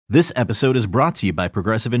This episode is brought to you by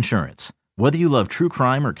Progressive Insurance. Whether you love true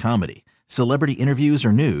crime or comedy, celebrity interviews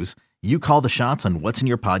or news, you call the shots on what's in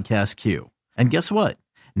your podcast queue. And guess what?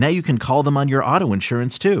 Now you can call them on your auto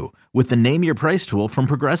insurance too with the Name Your Price tool from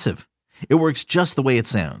Progressive. It works just the way it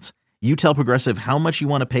sounds. You tell Progressive how much you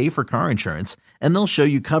want to pay for car insurance, and they'll show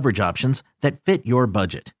you coverage options that fit your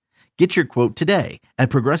budget. Get your quote today at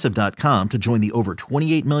Progressive.com to join the over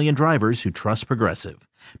 28 million drivers who trust Progressive.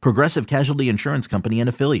 Progressive Casualty Insurance Company and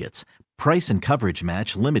Affiliates. Price and coverage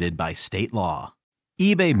match limited by state law.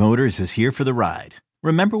 eBay Motors is here for the ride.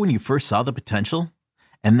 Remember when you first saw the potential?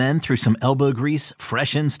 And then through some elbow grease,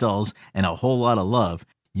 fresh installs, and a whole lot of love,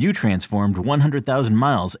 you transformed 100,000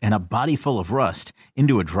 miles and a body full of rust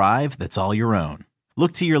into a drive that's all your own.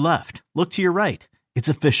 Look to your left. Look to your right. It's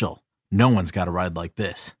official. No one's got a ride like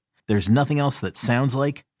this. There's nothing else that sounds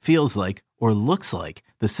like, feels like, or looks like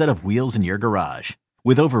the set of wheels in your garage.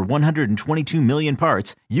 With over 122 million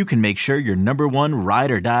parts, you can make sure your number one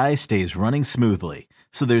ride or die stays running smoothly.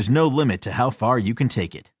 So there's no limit to how far you can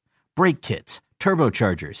take it. Brake kits,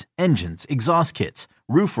 turbochargers, engines, exhaust kits,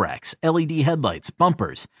 roof racks, LED headlights,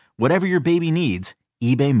 bumpers, whatever your baby needs,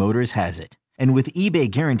 eBay Motors has it. And with eBay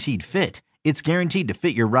Guaranteed Fit, it's guaranteed to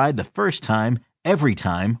fit your ride the first time, every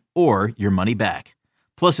time, or your money back.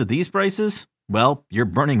 Plus, at these prices, well, you're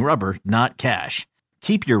burning rubber, not cash.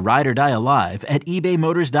 Keep your ride or die alive at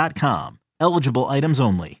ebaymotors.com. Eligible items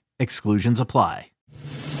only. Exclusions apply.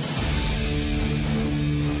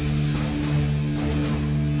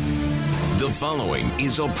 The following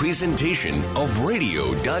is a presentation of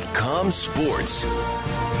Radio.com Sports.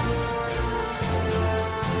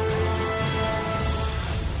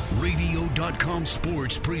 Radio.com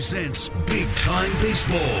Sports presents Big Time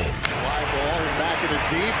Baseball. Fly ball and back in the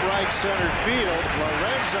deep right center field.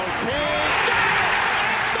 Lorenzo King got it!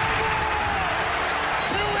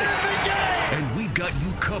 To win the game! And we've got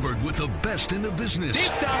you covered with the best in the business.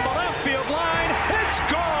 Deep down the left field line, it's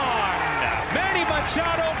gone! Manny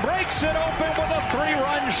Machado breaks it open with a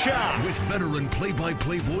three-run shot. With veteran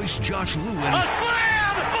play-by-play voice Josh Lewin. A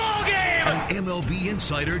slam! Ball game! And MLB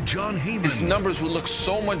insider John Heyman. His numbers would look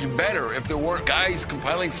so much better if there weren't guys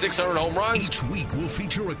compiling 600 home runs. Each week will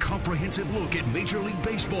feature a comprehensive look at Major League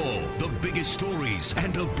Baseball, the biggest stories,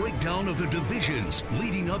 and a breakdown of the divisions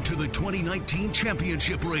leading up to the 2019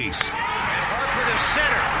 championship race. Harper to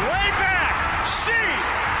center, way back. See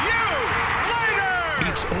you later.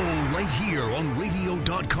 It's all right here on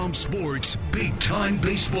Radio.com Sports Big Time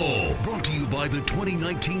Baseball. Brought to you by the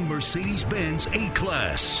 2019 Mercedes-Benz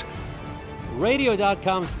A-Class.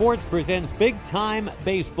 Radio.com Sports presents Big Time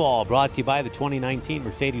Baseball, brought to you by the 2019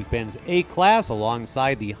 Mercedes-Benz A-Class,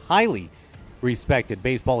 alongside the highly respected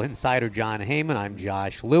baseball insider John Heyman. I'm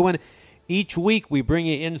Josh Lewin. Each week we bring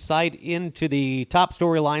you insight into the top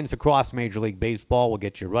storylines across Major League Baseball. We'll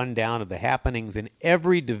get you a rundown of the happenings in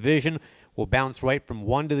every division. We'll bounce right from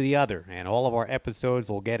one to the other, and all of our episodes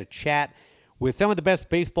will get a chat with some of the best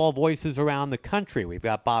baseball voices around the country. We've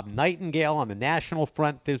got Bob Nightingale on the national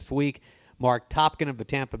front this week. Mark Topkin of the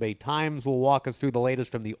Tampa Bay Times will walk us through the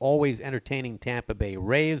latest from the always entertaining Tampa Bay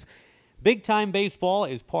Rays. Big Time Baseball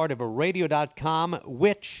is part of a Radio.com,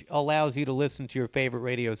 which allows you to listen to your favorite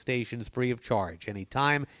radio stations free of charge.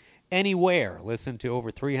 Anytime, anywhere. Listen to over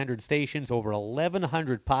 300 stations, over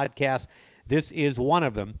 1,100 podcasts. This is one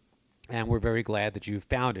of them, and we're very glad that you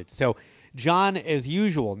found it. So, John, as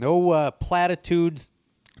usual, no platitudes,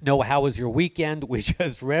 no how was your weekend. We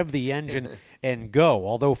just rev the engine and go.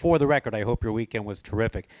 Although, for the record, I hope your weekend was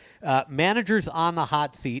terrific. Managers on the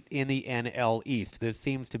hot seat in the NL East. This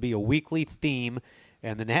seems to be a weekly theme,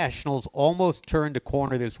 and the Nationals almost turned a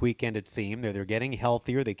corner this weekend, it seemed. They're getting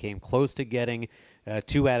healthier. They came close to getting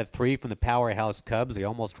 2 out of 3 from the powerhouse Cubs. They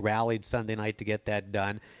almost rallied Sunday night to get that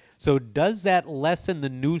done. So does that lessen the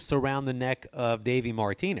noose around the neck of Davey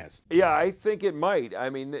Martinez? Yeah, I think it might.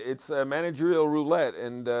 I mean, it's a managerial roulette,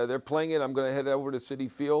 and they're playing it. I'm going to head over to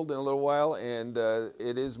Citi Field in a little while, and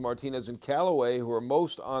it is Martinez and Callaway who are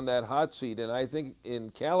most on that hot seat. And I think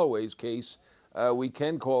in Callaway's case, we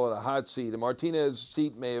can call it a hot seat. The Martinez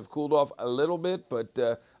seat may have cooled off a little bit,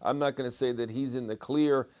 but I'm not going to say that he's in the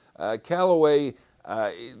clear. Callaway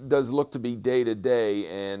it does look to be day-to-day,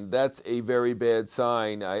 and that's a very bad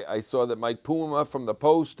sign. I saw that Mike Puma from the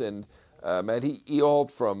Post and Matt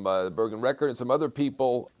Ealt from the Bergen Record and some other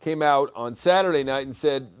people came out on Saturday night and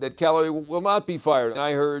said that Callaway will not be fired. And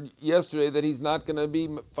I heard yesterday that he's not going to be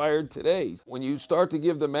fired today. When you start to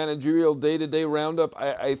give the managerial day-to-day roundup,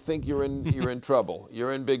 I think you're in trouble.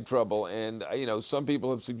 You're in big trouble. And some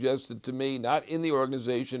people have suggested to me, not in the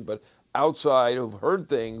organization, but outside, who've heard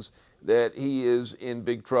things, that he is in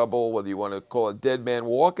big trouble, whether you want to call it dead man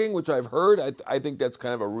walking, which I've heard. I think that's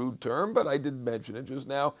kind of a rude term, but I did mention it just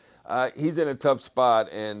now. He's in a tough spot,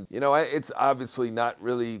 and, it's obviously not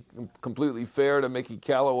really completely fair to Mickey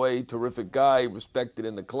Callaway, terrific guy, respected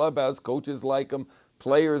in the clubhouse, coaches like him,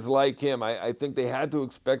 players like him. I think they had to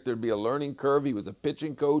expect there'd be a learning curve. He was a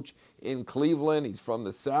pitching coach in Cleveland. He's from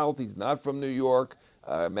the South. He's not from New York.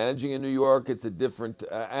 Managing in New York, it's a different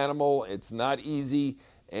animal. It's not easy.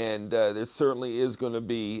 And there certainly is going to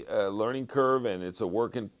be a learning curve, and it's a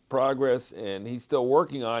work in progress, and he's still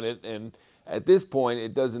working on it. And at this point,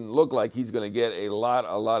 it doesn't look like he's going to get a lot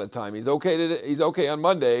of time. He's okay on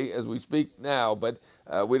Monday as we speak now, but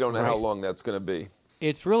we don't know how long that's going to be.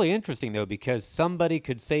 It's really interesting, though, because somebody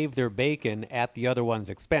could save their bacon at the other one's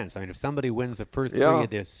expense. I mean, if somebody wins the first three of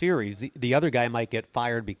this series, the other guy might get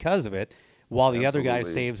fired because of it, while the other guy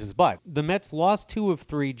saves his butt. The Mets lost 2 of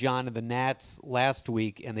 3, John, to the Nats last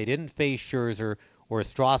week, and they didn't face Scherzer or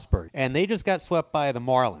Strasburg. And they just got swept by the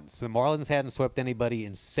Marlins. The Marlins hadn't swept anybody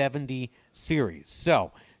in 70 series.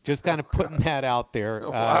 So just kind of putting that out there.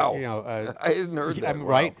 Wow. I hadn't heard that.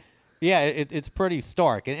 Right? Yeah, it's pretty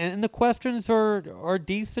stark. And the questions are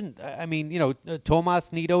decent. I mean,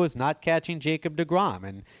 Tomas Nido is not catching Jacob deGrom.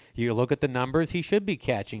 And you look at the numbers, he should be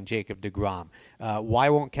catching Jacob deGrom. Why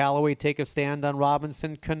won't Callaway take a stand on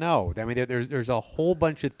Robinson Cano? I mean, there's a whole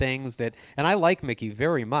bunch of things that, and I like Mickey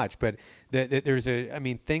very much, but there's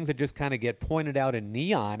things that just kind of get pointed out in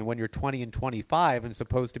neon when you're 20 and 25 and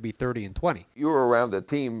supposed to be 30 and 20. You were around the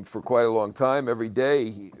team for quite a long time, every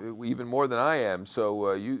day, even more than I am.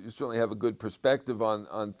 So you certainly have a good perspective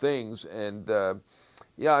on things. And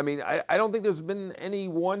I don't think there's been any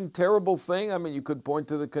one terrible thing. I mean, you could point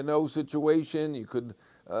to the Cano situation. You could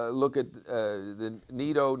look at the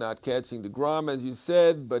Nido not catching deGrom, as you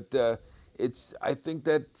said, but I think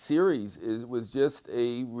that series was just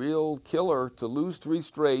a real killer to lose 3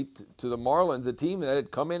 straight to the Marlins, a team that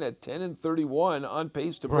had come in at 10-31 on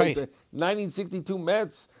pace to break the 1962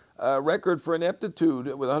 Mets record for ineptitude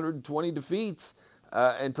with 120 defeats.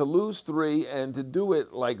 And to lose 3 and to do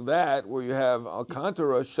it like that, where you have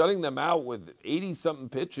Alcantara shutting them out with 80-something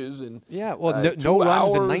pitches and no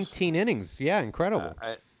runs in 19 innings. Yeah, incredible.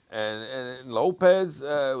 And Lopez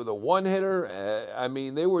with a one-hitter.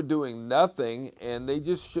 They were doing nothing, and they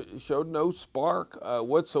just showed no spark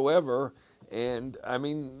whatsoever. And,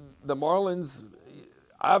 the Marlins,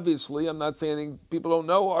 obviously, I'm not saying anything people don't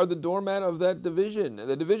know, are the doormat of that division.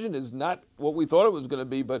 The division is not what we thought it was going to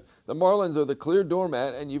be, but the Marlins are the clear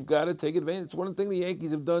doormat, and you've got to take advantage. It's one thing the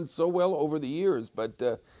Yankees have done so well over the years,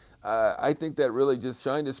 but I think that really just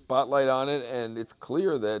shined a spotlight on it, and it's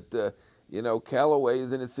clear that Callaway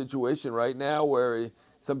is in a situation right now where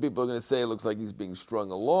some people are going to say it looks like he's being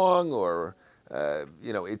strung along, or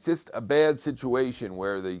it's just a bad situation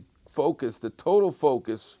where the total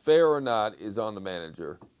focus, fair or not, is on the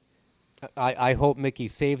manager. I hope Mickey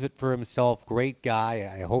saves it for himself. Great guy.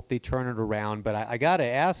 I hope they turn it around. But I got to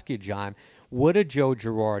ask you, John, would a Joe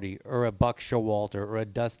Girardi or a Buck Showalter or a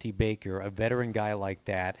Dusty Baker, a veteran guy like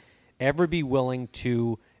that, ever be willing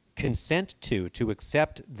to consent to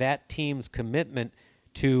accept that team's commitment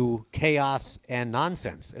to chaos and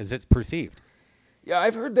nonsense as it's perceived? Yeah,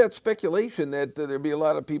 I've heard that speculation that there'd be a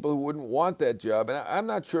lot of people who wouldn't want that job, and I'm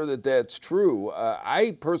not sure that that's true.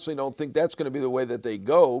 I personally don't think that's going to be the way that they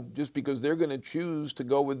go, just because they're going to choose to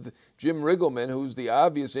go with Jim Riggleman, who's the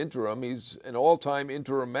obvious interim. He's an all-time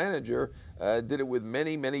interim manager, did it with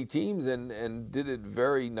many, many teams, and did it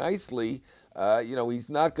very nicely. He's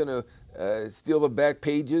not going to steal the back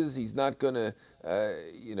pages. He's not going to,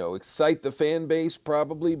 excite the fan base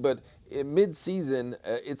probably, but in mid-season,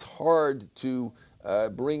 it's hard to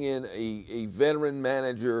bring in a veteran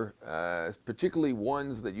manager, particularly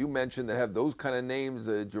ones that you mentioned that have those kind of names,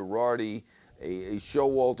 Girardi, a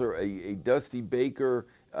Showalter, a Dusty Baker,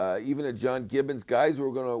 even a John Gibbons, guys who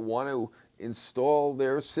are going to want to install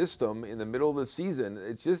their system in the middle of the season.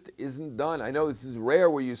 It just isn't done. I know this is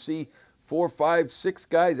rare where you see 4, 5, 6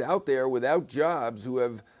 guys out there without jobs who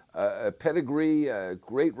have a pedigree,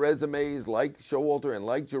 great resumes like Showalter and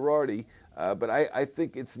like Girardi. But I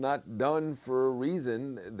think it's not done for a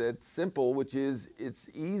reason that's simple, which is it's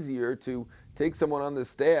easier to take someone on the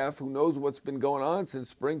staff who knows what's been going on since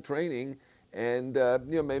spring training and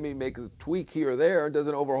maybe make a tweak here or there and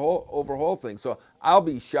doesn't overhaul things. So I'll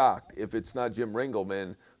be shocked if it's not Jim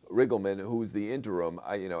Riggleman, who's the interim.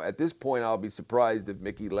 At this point, I'll be surprised if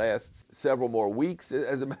Mickey lasts several more weeks.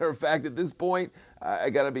 As a matter of fact, at this point, I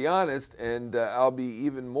got to be honest, and I'll be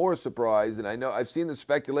even more surprised. And I know I've seen the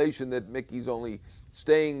speculation that Mickey's only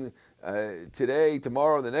staying today,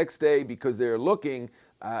 tomorrow, the next day because they're looking.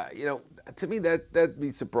 To me that'd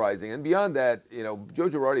be surprising. And beyond that, Joe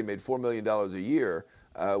Girardi made $4 million a year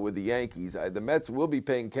with the Yankees. The Mets will be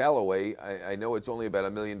paying Callaway. I know it's only about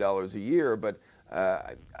 $1 million a year, but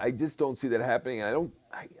I just don't see that happening.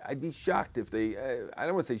 I'd be shocked if they. I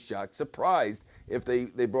don't want to say shocked, surprised if they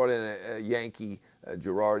brought in a Yankee,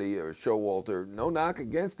 Girardi or Showalter. No knock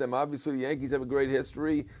against them. Obviously, the Yankees have a great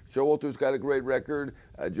history. Showalter's got a great record.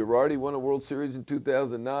 Girardi won a World Series in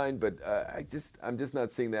 2009, but I'm just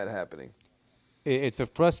not seeing that happening. It's a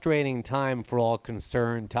frustrating time for all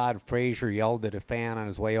concerned. Todd Frazier yelled at a fan on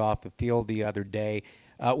his way off the field the other day,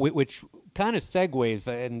 which kind of segues,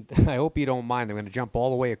 and I hope you don't mind. I'm going to jump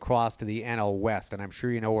all the way across to the NL West, and I'm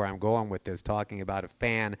sure you know where I'm going with this, talking about a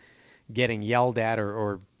fan getting yelled at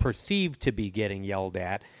or perceived to be getting yelled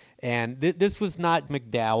at. And this was not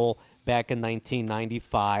McDowell back in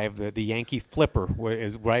 1995. The Yankee flipper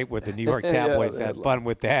is right with the New York tabloids had fun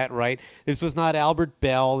with that, right? This was not Albert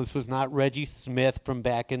Bell. This was not Reggie Smith from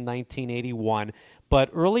back in 1981. But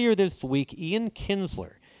earlier this week, Ian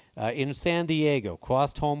Kinsler in San Diego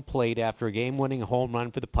crossed home plate after a game-winning home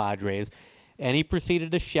run for the Padres, and he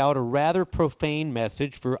proceeded to shout a rather profane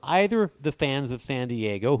message for either the fans of San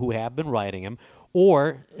Diego, who have been writing him,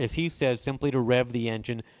 or, as he says, simply to rev the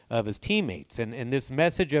engine of his teammates. And this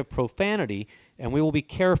message of profanity, and we will be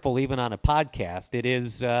careful even on a podcast,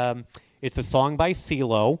 it's a song by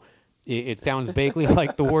CeeLo. It sounds vaguely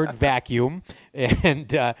like the word vacuum.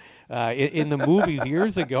 And in the movies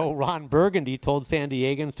years ago, Ron Burgundy told San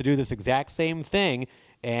Diegans to do this exact same thing,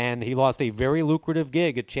 and he lost a very lucrative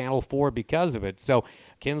gig at Channel 4 because of it. So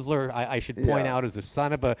Kinsler, I should point out, is the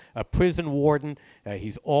son of a prison warden.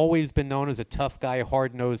 He's always been known as a tough guy,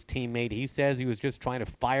 hard-nosed teammate. He says he was just trying to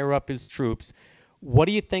fire up his troops. What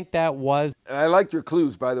do you think that was? I liked your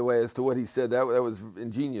clues, by the way, as to what he said. That was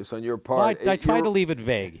ingenious on your part. Well, I tried to leave it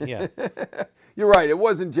vague, yeah. You're right. It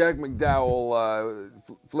wasn't Jack McDowell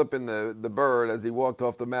flipping the bird as he walked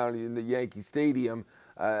off the mound in the Yankee Stadium.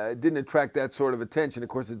 It didn't attract that sort of attention. Of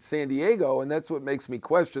course, it's San Diego, and that's what makes me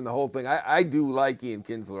question the whole thing. I do like Ian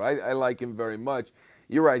Kinsler. I like him very much.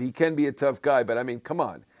 You're right. He can be a tough guy, but, I mean, come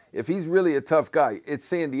on. If he's really a tough guy, it's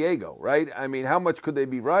San Diego, right? I mean, how much could they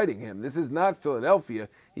be riding him? This is not Philadelphia.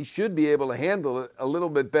 He should be able to handle it a little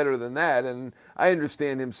bit better than that. And I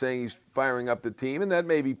understand him saying he's firing up the team, and that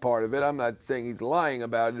may be part of it. I'm not saying he's lying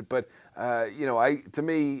about it, but to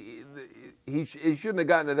me, he shouldn't have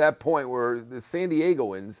gotten to that point where the San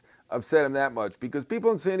Diegoans upset him that much, because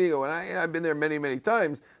people in San Diego, and I've been there many, many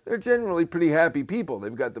times, they're generally pretty happy people.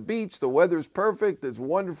 They've got the beach, the weather's perfect, it's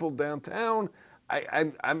wonderful downtown.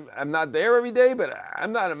 I'm not there every day, but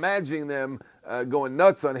I'm not imagining them going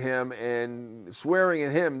nuts on him and swearing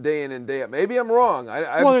at him day in and day out. Maybe I'm wrong.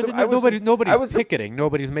 Nobody's picketing.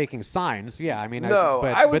 Nobody's making signs. Yeah, I mean,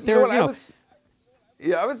 I was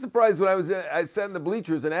surprised when I sat in the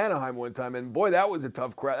bleachers in Anaheim one time, and boy, that was a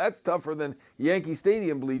tough crowd. That's tougher than Yankee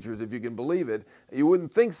Stadium bleachers, if you can believe it. You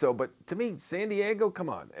wouldn't think so, but to me, San Diego, come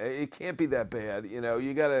on, it can't be that bad.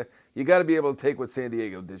 You gotta be able to take what San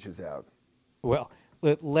Diego dishes out. Well,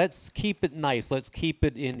 let's keep it nice. Let's keep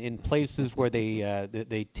it in places where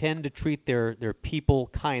they tend to treat their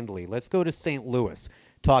people kindly. Let's go to St. Louis.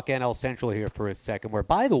 Talk NL Central here for a second, where,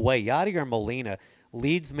 by the way, Yadier Molina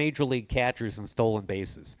leads Major League catchers in stolen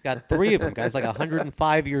bases. Got 3 of them. Guy's like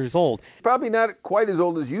 105 years old. Probably not quite as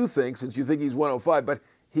old as you think, since you think he's 105, but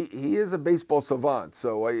he is a baseball savant.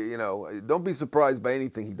 So, don't be surprised by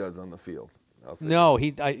anything he does on the field. No,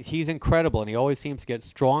 he's incredible, and he always seems to get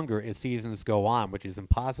stronger as seasons go on, which is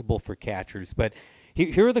impossible for catchers. But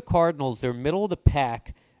here are the Cardinals. They're middle of the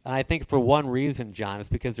pack, and I think for one reason, John, is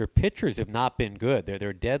because their pitchers have not been good.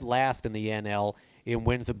 They're dead last in the NL in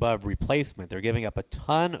wins above replacement. They're giving up a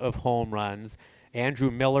ton of home runs.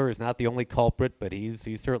 Andrew Miller is not the only culprit, but he's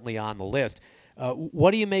certainly on the list.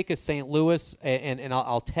 What do you make of St. Louis? And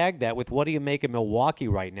I'll tag that with, what do you make of Milwaukee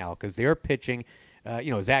right now? Because they're pitching.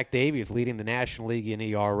 Zach Davies leading the National League in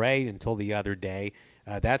ERA until the other day.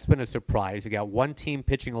 That's been a surprise. You got one team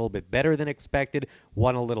pitching a little bit better than expected,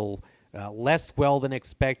 one a little less well than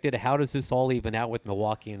expected. How does this all even out with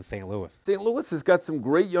Milwaukee and St. Louis? St. Louis has got some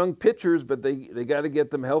great young pitchers, but they got to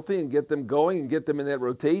get them healthy and get them going and get them in that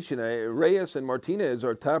rotation. Reyes and Martinez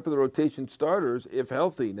are top of the rotation starters if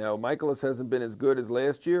healthy. Now, Michaelis hasn't been as good as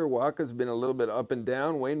last year. Waka's been a little bit up and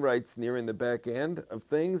down. Wainwright's nearing the back end of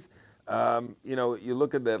things. You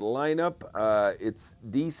look at that lineup, it's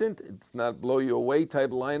decent. It's not blow you away type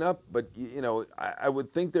lineup, but, I would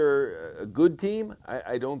think they're a good team.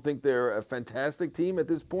 I don't think they're a fantastic team at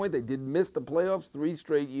this point. They did miss the playoffs 3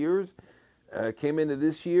 straight years, came into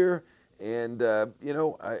this year, And the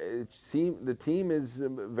team is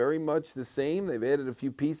very much the same. They've added a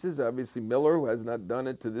few pieces. Obviously, Miller, who has not done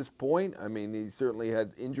it to this point. I mean, he certainly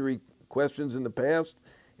had injury questions in the past,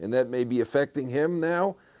 and that may be affecting him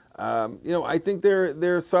now. I think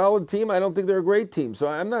they're a solid team. I don't think they're a great team. So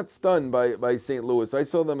I'm not stunned by St. Louis. I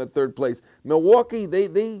saw them at third place. Milwaukee,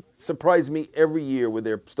 they surprise me every year with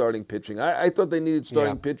their starting pitching. I thought they needed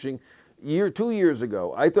starting pitching 2 years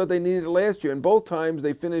ago. I thought they needed it last year, and both times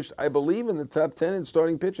they finished, I believe, in the top 10 in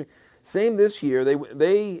starting pitching. Same this year.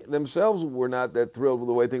 They themselves were not that thrilled with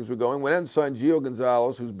the way things were going. Went out and signed Gio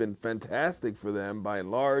Gonzalez, who's been fantastic for them by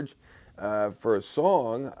and large for a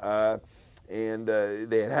song. And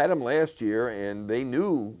they had him last year, and they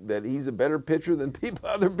knew that he's a better pitcher than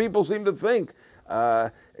other people seem to think.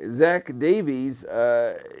 Zach Davies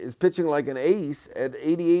is pitching like an ace at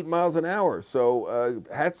 88 miles an hour. So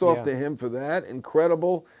hats off to him for that.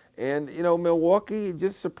 Incredible. And, Milwaukee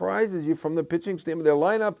just surprises you from the pitching standpoint. Their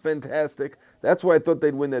lineup, fantastic. That's why I thought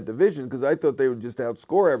they'd win that division, because I thought they would just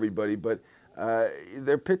outscore everybody. But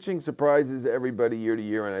their pitching surprises everybody year to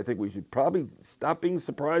year, and I think we should probably stop being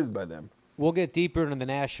surprised by them. We'll get deeper into the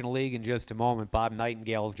National League in just a moment. Bob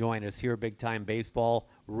Nightingale will join us here, Big Time Baseball,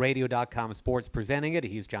 Radio.com Sports presenting it.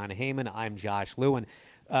 He's John Heyman. I'm Josh Lewin.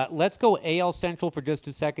 Let's go AL Central for just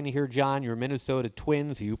a second here, John. Your Minnesota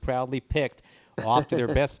Twins, who you proudly picked, off to their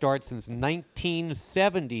best start since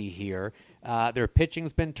 1970 here. Their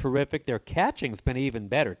pitching's been terrific. Their catching's been even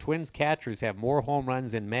better. Twins catchers have more home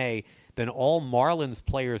runs in May than all Marlins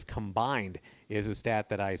players combined, is a stat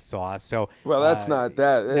that I saw. So, well, that's not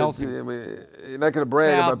that. Nelson, you're not going to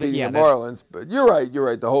brag about beating the Marlins, but you're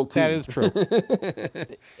right. The whole team. That is true.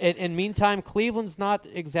 And meantime, Cleveland's not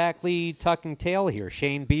exactly tucking tail here.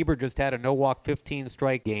 Shane Bieber just had a no-walk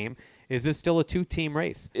 15-strike game. Is this still a two-team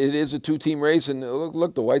race? It is a two-team race, and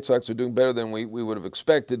look, the White Sox are doing better than we would have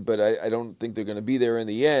expected, but I don't think they're going to be there in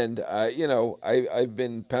the end. I've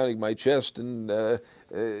been pounding my chest and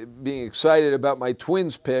being excited about my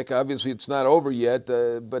Twins pick. Obviously, it's not over yet,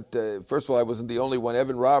 but first of all, I wasn't the only one.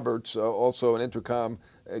 Evan Roberts, also an Intercom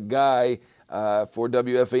guy for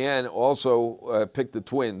WFAN, also picked the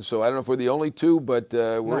Twins. So I don't know if we're the only two, but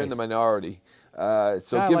we're in the minority.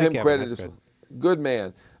 So give him credit. Good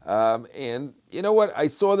man. And you know what? I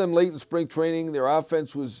saw them late in spring training. Their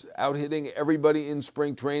offense was out-hitting everybody in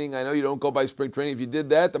spring training. I know you don't go by spring training. If you did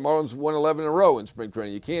that, the Marlins won 11 in a row in spring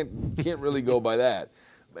training. You can't really go by that.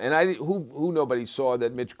 And who nobody saw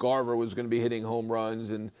that Mitch Garver was going to be hitting home runs,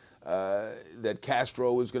 and that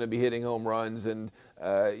Castro was going to be hitting home runs, and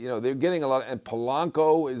they're getting a lot. And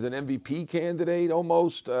Polanco is an MVP candidate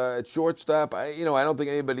almost at shortstop. I don't think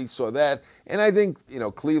anybody saw that. And I think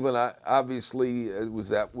Cleveland obviously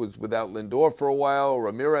was without Lindor for a while.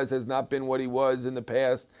 Ramirez has not been what he was in the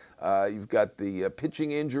past. You've got the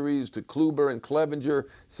pitching injuries to Kluber and Clevenger.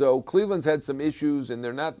 So Cleveland's had some issues, and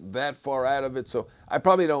they're not that far out of it. So I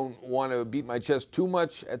probably don't want to beat my chest too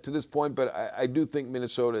much to this point, but I do think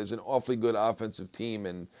Minnesota is an awfully good offensive team,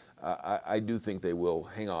 and I do think they will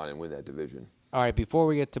hang on and win that division. All right, before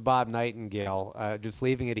we get to Bob Nightingale, just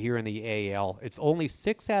leaving it here in the AL, it's only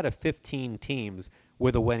 6 out of 15 teams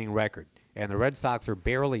with a winning record, and the Red Sox are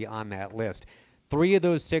barely on that list. 3 of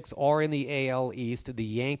those 6 are in the AL East. The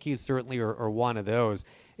Yankees certainly are one of those.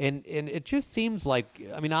 And it just seems like,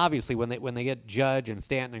 obviously when they get Judge and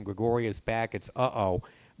Stanton and Gregorius back, it's uh-oh.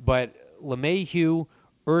 But LeMahieu,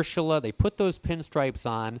 Urshela, they put those pinstripes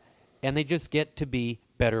on, and they just get to be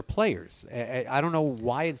better players. I don't know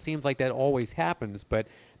why it seems like that always happens, but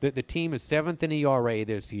the team is 7th in ERA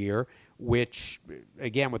this year, which,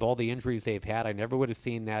 again, with all the injuries they've had, I never would have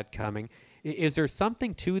seen that coming. Is there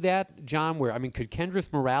something to that, John, where, could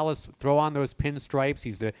Kendrys Morales throw on those pinstripes?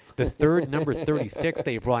 He's the third number 36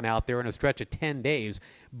 they've run out there in a stretch of 10 days,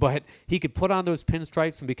 but he could put on those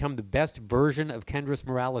pinstripes and become the best version of Kendrys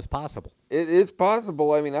Morales possible. It is possible.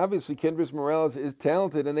 Obviously, Kendrys Morales is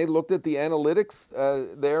talented, and they looked at the analytics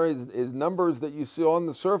there. His numbers that you see on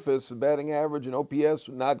the surface, the batting average and OPS,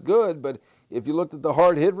 not good, but if you looked at the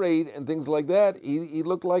hard hit rate and things like that, he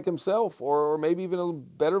looked like himself, or maybe even a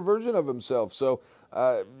better version of himself. So,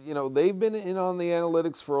 they've been in on the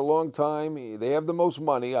analytics for a long time. They have the most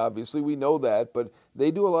money, obviously, we know that, but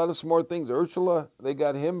they do a lot of smart things. Urshela, they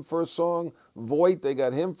got him for a song. Voit, they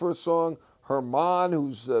got him for a song. Herman,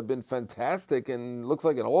 who's been fantastic and looks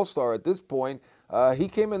like an all-star at this point, he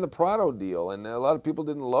came in the Prado deal, and a lot of people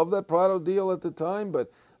didn't love that Prado deal at the time,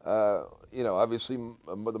 but obviously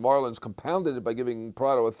the Marlins compounded it by giving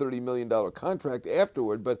Prado a $30 million contract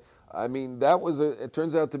afterward. But I mean, it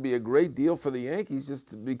turns out to be a great deal for the Yankees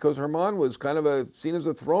just because Germán was kind of seen as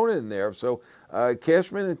a thrown in there. So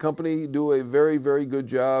Cashman and company do a very, very good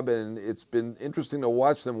job, and it's been interesting to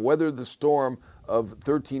watch them weather the storm of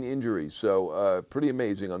 13 injuries. So pretty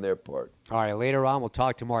amazing on their part. All right, later on we'll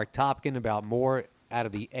talk to Mark Topkin about more out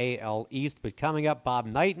of the AL East. But coming up, Bob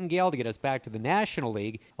Nightingale to get us back to the National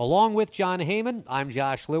League. Along with Jon Heyman, I'm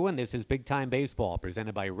Josh Lewin. This is Big Time Baseball,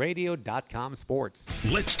 presented by Radio.com Sports.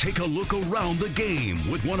 Let's take a look around the game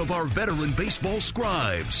with one of our veteran baseball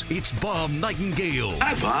scribes. It's Bob Nightingale.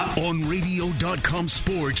 Hi, Bob. On Radio.com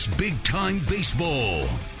Sports, Big Time Baseball.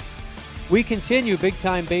 We continue Big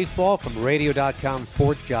Time Baseball from Radio.com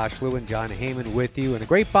Sports. Josh Lewin, Jon Heyman with you, and the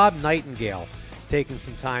great Bob Nightingale taking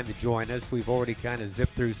some time to join us. We've already kind of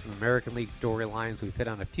zipped through some American League storylines. We've hit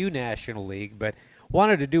on a few National League, but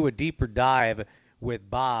wanted to do a deeper dive with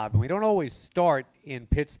Bob. And we don't always start in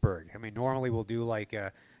Pittsburgh. I mean, normally we'll do like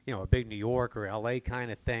a big New York or LA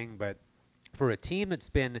kind of thing, but for a team that's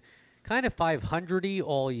been kind of 500-y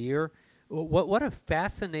all year, what a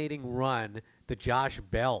fascinating run the Josh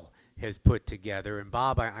Bell has put together. And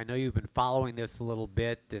Bob, I know you've been following this a little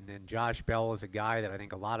bit, and Josh Bell is a guy that I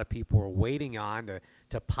think a lot of people are waiting on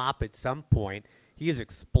to pop at some point. He has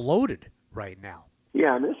exploded right now.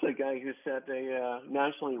 Yeah, and this is a guy who set a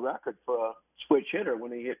National League record for a switch hitter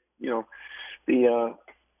when he hit, the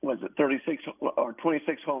 36 or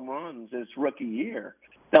 26 home runs his rookie year.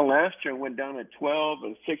 Then last year went down at 12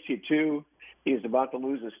 and 62. He was about to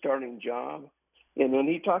lose his starting job. And then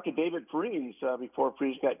he talked to David Freese before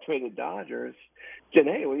Freese got traded to Dodgers. Said,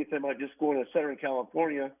 hey, what do you think about just going to Southern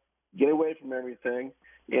California, get away from everything,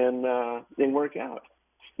 and then work out?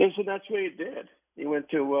 And so that's what he did. He went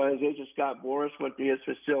to his agent, Scott Boras, went to his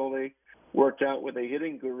facility, worked out with a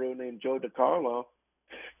hitting guru named Joe DiCarlo,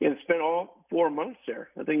 and spent all 4 months there.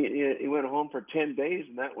 I think he went home for 10 days,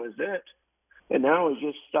 and that was it. And now he's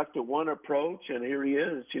just stuck to one approach, and here he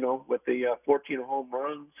is, with the 14 home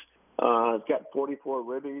runs. He's got 44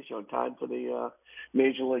 ribbies, tied for the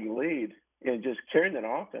Major League lead, and just carrying that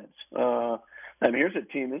offense. Here's a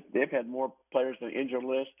team, they've had more players on the injured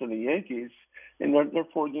list than the Yankees, and they're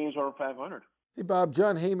 4 games over 500. Hey, Bob,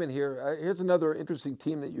 Jon Heyman here. Here's another interesting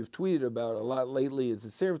team that you've tweeted about a lot lately is the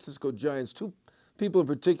San Francisco Giants. 2 people in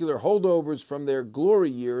particular, holdovers from their glory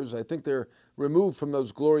years. I think they're removed from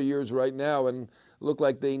those glory years right now and look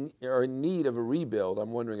like they are in need of a rebuild.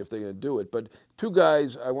 I'm wondering if they're going to do it. But 2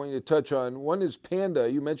 guys I want you to touch on. One is Panda.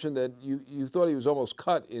 You mentioned that you thought he was almost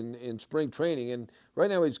cut in spring training, and right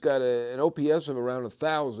now he's got an OPS of around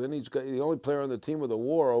 1,000. He's got the only player on the team with a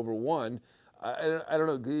WAR over 1. I don't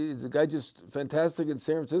know. Is the guy just fantastic in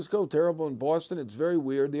San Francisco, terrible in Boston? It's very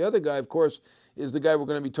weird. The other guy, of course, is the guy we're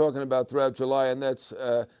going to be talking about throughout July, and that's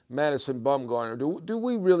Madison Bumgarner. Do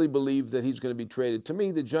we really believe that he's going to be traded? To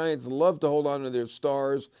me, the Giants love to hold on to their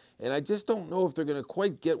stars, and I just don't know if they're going to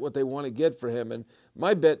quite get what they want to get for him. And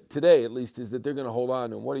my bet today, at least, is that they're going to hold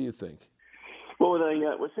on to him. What do you think? Well,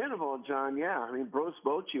 with Sandoval, John, yeah. I mean, Bruce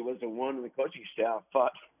Bochy was the one in the coaching staff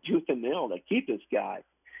fought tooth and nail to keep this guy.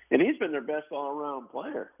 And he's been their best all-around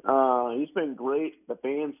player. He's been great. The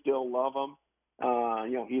fans still love him.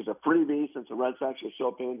 He's a freebie since the Red Sox are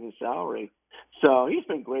still paying his salary. So he's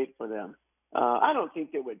been great for them. I don't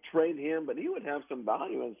think they would trade him, but he would have some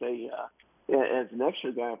value as an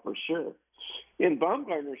extra guy for sure. In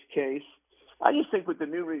Bumgarner's case, I just think with the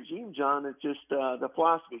new regime, John, it's just the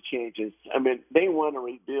philosophy changes. I mean, they want to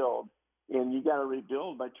rebuild, and you got to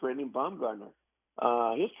rebuild by trading Bumgarner.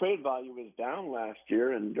 His trade value was down last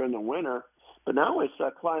year and during the winter, but now it's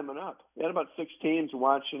climbing up. They had about 6 teams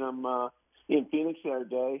watching him in Phoenix the other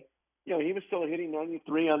day. He was still hitting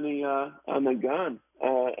 93 on the gun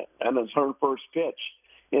on his first pitch,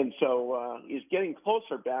 and so he's getting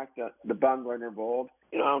closer back to the Bumgarner mold.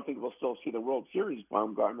 I don't think we'll still see the World Series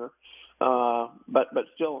Bumgarner, but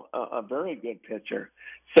still a very good pitcher.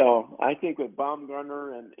 So I think with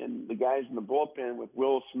Bumgarner and the guys in the bullpen with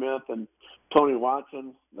Will Smith and Tony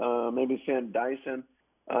Watson, maybe Sam Dyson,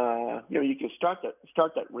 you can start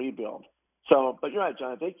that rebuild. So, but you're right,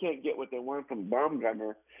 John. If they can't get what they want from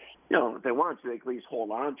Bumgarner, if they want to, they can at least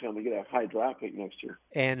hold on to him and get a high draft pick next year.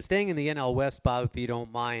 And staying in the NL West, Bob, if you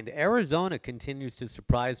don't mind, Arizona continues to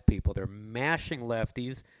surprise people. They're mashing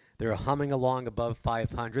lefties. They're humming along above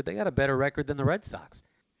 500. They got a better record than the Red Sox.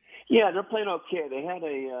 Yeah, they're playing okay. They had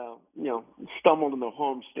stumbled in the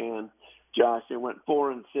homestand, Josh. They went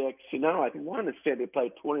 4-6. I want to say they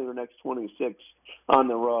played 20 of their next 26 on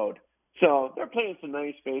the road. So they're playing some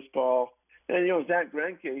nice baseball. And, Zach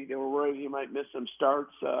Greinke, they were worried he might miss some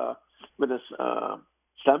starts with his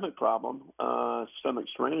stomach problem, stomach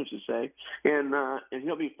strain, I should say, and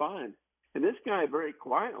he'll be fine. And this guy, very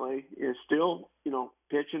quietly, is still,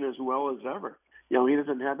 pitching as well as ever. He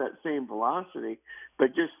doesn't have that same velocity,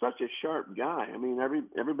 but just such a sharp guy. I mean,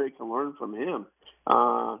 everybody can learn from him.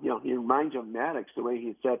 He reminds you of Maddox, the way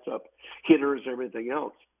he sets up hitters, everything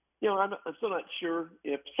else. I'm still not sure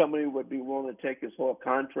if somebody would be willing to take his whole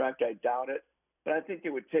contract. I doubt it, but I think it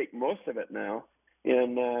would take most of it now.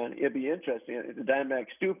 And it'd be interesting if the Diamondbacks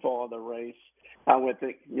do fall in the race. I would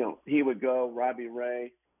think, he would go, Robbie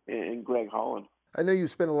Ray and Greg Holland. I know you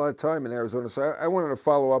spent a lot of time in Arizona, so I wanted to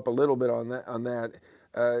follow up a little bit on that.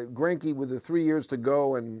 Greinke, with the 3 years to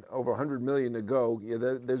go and over $100 million to go,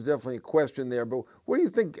 there's definitely a question there. But what do you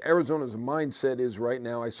think Arizona's mindset is right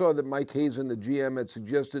now? I saw that Mike Hazen, the GM, had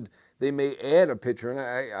suggested they may add a pitcher,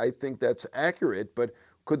 and I think that's accurate. But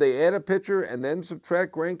could they add a pitcher and then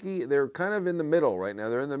subtract Greinke? They're kind of in the middle right now.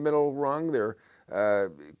 They're in the middle rung. They're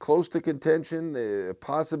close to contention,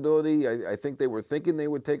 possibility. I think they were thinking they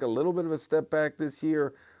would take a little bit of a step back this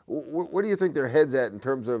year. What do you think their head's at in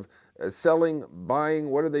terms of selling, buying?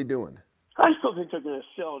 What are they doing? I still think they're going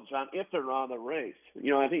to sell, John, if they're on the race.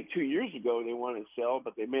 I think 2 years ago they wanted to sell,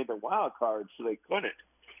 but they made the wild card, so they couldn't.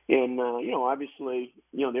 And, obviously,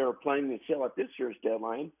 they were planning to sell at this year's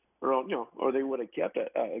deadline, or they would have kept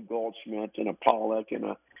a Goldschmidt and a Pollock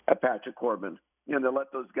and a Patrick Corbin, to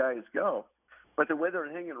let those guys go. But the way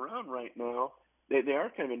they're hanging around right now, they are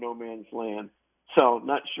kind of no man's land. So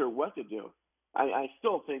not sure what to do. I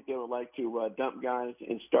still think they would like to dump guys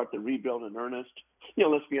and start the rebuild in earnest.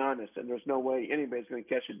 Let's be honest, and there's no way anybody's going to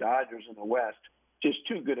catch the Dodgers in the West. Just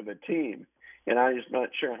too good of a team. And I'm just not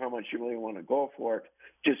sure how much you really want to go for it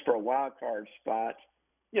just for a wild card spot.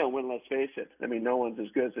 When, let's face it, I mean, no one's as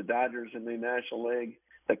good as the Dodgers in the National League.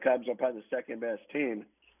 The Cubs are probably the second best team.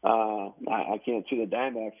 I can't see the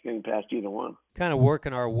Diamondbacks getting past either one. Kind of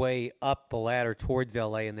working our way up the ladder towards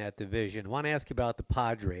LA in that division. I want to ask you about the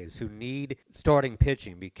Padres, who need starting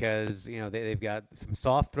pitching because they've got some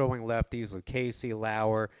soft throwing lefties with Casey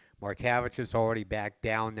Lauer. Markavich is already back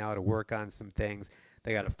down now to work on some things.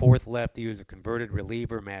 They got a fourth lefty who's a converted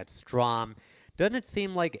reliever, Matt Strahm. Doesn't it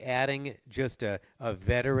seem like adding just a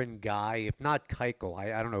veteran guy, if not Keuchel,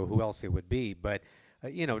 I don't know who else it would be, but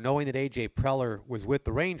knowing that A.J. Preller was with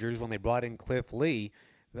the Rangers when they brought in Cliff Lee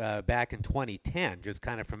back in 2010, just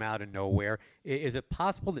kind of from out of nowhere, is it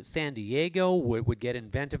possible that San Diego would get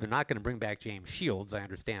inventive? They're not going to bring back James Shields, I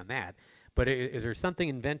understand that. But is there something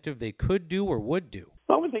inventive they could do or would do?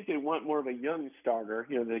 I would think they want more of a young starter,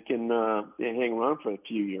 that can hang around for a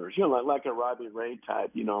few years. Like a Robbie Ray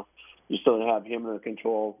type, you still have him in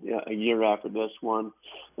control a year after this one.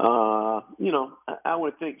 I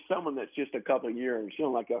would think someone that's just a couple of years,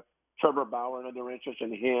 like a Trevor Bauer, another interest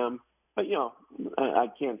in him. But, I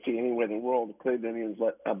can't see any way in the world the Cleveland Indians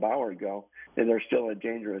let Bauer go, and they're still a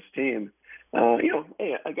dangerous team.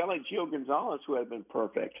 Hey, a guy like Gio Gonzalez, who had been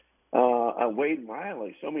perfect. Wade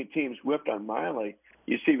Miley. So many teams whipped on Miley.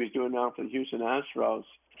 You see what he's doing now for the Houston Astros.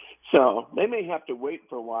 So they may have to wait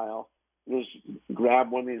for a while. Just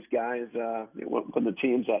grab one of these guys from the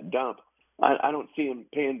teams that dump. I don't see him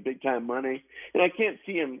paying big-time money. And I can't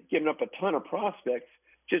see him giving up a ton of prospects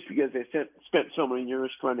just because they spent so many years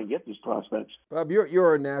trying to get these prospects. Bob,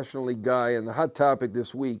 you're a National League guy, and the hot topic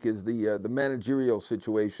this week is the managerial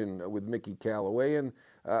situation with Mickey Callaway. And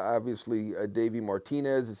obviously, Davey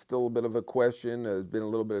Martinez is still a bit of a question. There's been a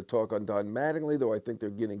little bit of talk on Don Mattingly, though I think they're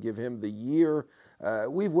going to give him the year.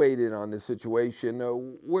 We've weighed in on this situation.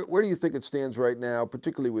 Where do you think it stands right now,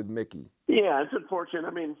 particularly with Mickey? Yeah, it's unfortunate.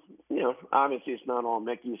 I mean, obviously it's not all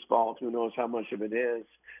Mickey's fault. Who knows how much of it is.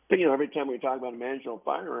 But, every time we talk about a managerial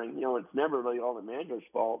firing, it's never really all the manager's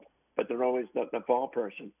fault, but they're always the fall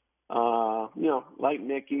person. Like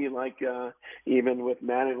Mickey, like even with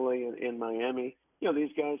Mattingly in Miami,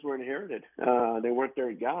 these guys were inherited. They weren't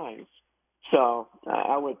their guys. So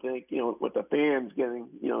I would think, with the fans getting,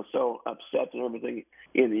 so upset and everything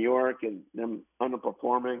in New York and them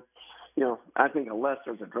underperforming, I think unless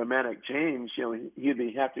there's a dramatic change,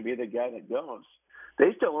 he'd have to be the guy that goes.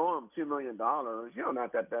 They still owe him $2 million.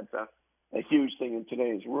 Not that that's a huge thing in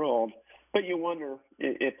today's world, but you wonder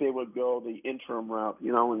if they would go the interim route,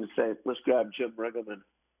 and say, let's grab Jim Riggleman.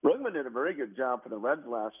 Riggleman did a very good job for the Reds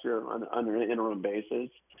last year on an interim basis.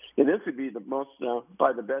 And this would be the most,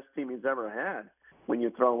 probably the best team he's ever had when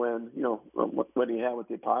you throw in, what he had with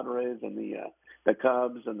the Padres and the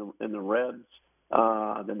Cubs and the Reds,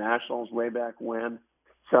 the Nationals way back when.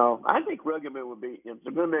 So I think Riggleman would be, if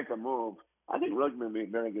they're going to make a move, I think Riggleman would be a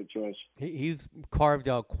very good choice. He's carved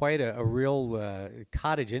out quite a real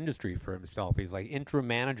cottage industry for himself. He's like interim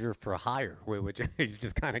manager for hire, which he's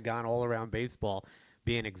just kind of gone all around baseball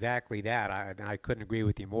being exactly that. I couldn't agree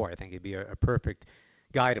with you more. I think he'd be a perfect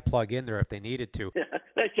guy to plug in there if they needed to.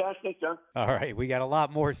 Thanks, Josh. Thanks, John. All right, we got a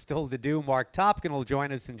lot more still to do. Mark Topkin will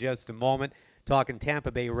join us in just a moment, talking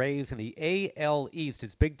Tampa Bay Rays and the AL East.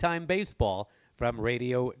 It's big-time baseball from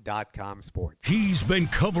Radio.com Sports. He's been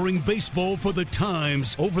covering baseball for the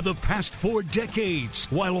Times over the past 4 decades,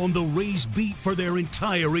 while on the Rays beat for their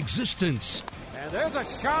entire existence. And there's a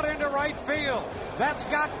shot into right field. That's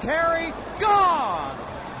got Carey. Gone!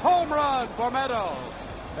 Home run for Meadows.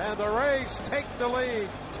 And the Rays take the lead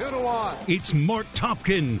 2-1. It's Mark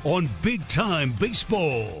Topkin on Big Time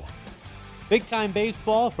Baseball. Big Time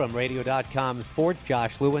Baseball from Radio.com Sports.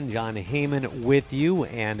 Josh Lewin, John Heyman with you,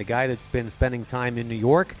 and a guy that's been spending time in New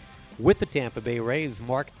York with the Tampa Bay Rays,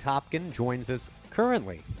 Mark Topkin, joins us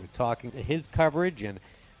currently. We're talking his coverage and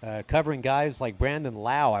covering guys like Brandon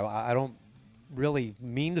Lowe. I don't really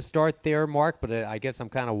mean to start there, Mark, but I guess I'm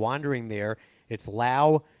kind of wandering there. It's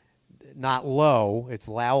Lowe, not low. It's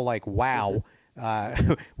Lowe like wow.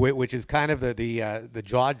 Which is kind of the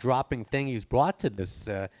jaw-dropping thing he's brought to this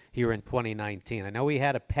here in 2019. I know he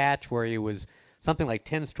had a patch where he was something like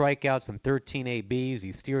 10 strikeouts and 13 ABs.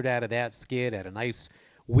 He steered out of that skid, had a nice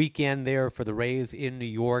weekend there for the Rays in New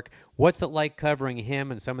York. What's it like covering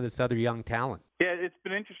him and some of this other young talent? Yeah, it's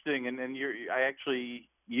been interesting, and I actually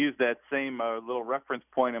used that same little reference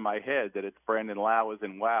point in my head that it's Brandon Lowe as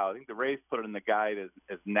in wow. I think the Rays put it in the guide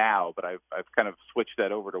as now, but I've kind of switched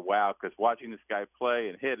that over to wow because watching this guy play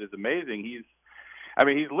and hit is amazing. He's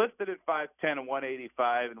listed at 5'10" and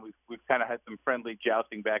 185, and we've kind of had some friendly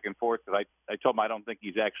jousting back and forth. Because I told him I don't think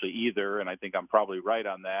he's actually either, and I think I'm probably right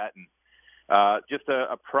on that. And just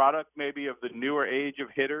a product maybe of the newer age of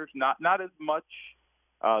hitters, not as much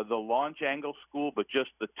the launch angle school, but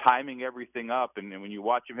just the timing everything up. And when you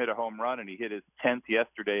watch him hit a home run, and he hit his 10th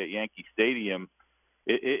yesterday at Yankee Stadium,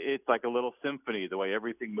 it's like a little symphony, the way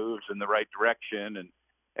everything moves in the right direction.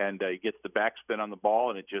 And he gets the backspin on the ball,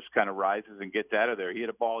 and it just kind of rises and gets out of there. He hit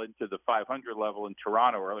a ball into the 500 level in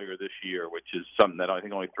Toronto earlier this year, which is something that I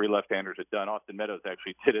think only 3 left-handers had done. Austin Meadows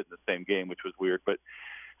actually did it in the same game, which was weird. But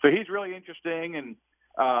so he's really interesting. And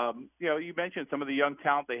you mentioned some of the young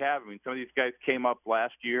talent they have. I mean, some of these guys came up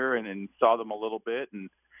last year and saw them a little bit, and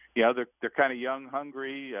they're kind of young,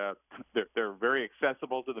 hungry. They're very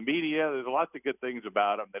accessible to the media. There's lots of good things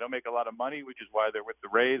about them. They don't make a lot of money, which is why they're with the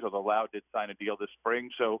Rays. Although Lowe did sign a deal this spring,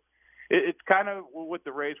 so it's kind of what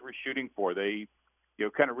the Rays were shooting for. They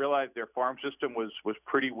kind of realized their farm system was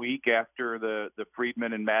pretty weak after the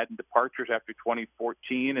Friedman and Madden departures after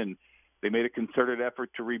 2014, and they made a concerted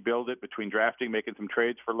effort to rebuild it between drafting, making some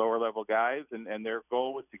trades for lower-level guys, and their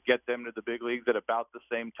goal was to get them to the big leagues at about the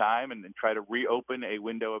same time and try to reopen a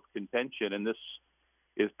window of contention, and this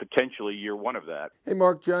is potentially year one of that. Hey,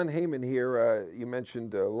 Mark, John Heyman here. You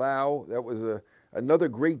mentioned Lowe. That was another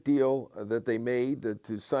great deal that they made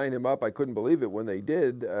to sign him up. I couldn't believe it when they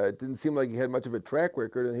did. It didn't seem like he had much of a track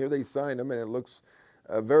record, and here they signed him, and it looks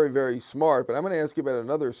very, very smart. But I'm going to ask you about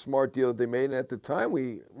another smart deal that they made. And at the time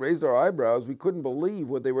we raised our eyebrows. We couldn't believe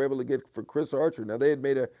what they were able to get for Chris Archer. Now, they had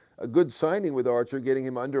made a good signing with Archer, getting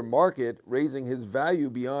him under market, raising his value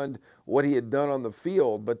beyond what he had done on the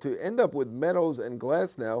field. But to end up with Meadows and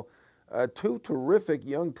Glasnow, 2 terrific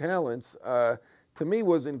young talents, to me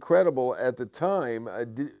was incredible at the time.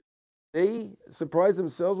 Did they surprise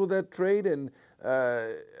themselves with that trade? And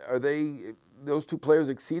are those 2 players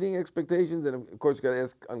exceeding expectations? And of course, you got to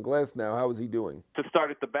ask on Glasnow, how is he doing? To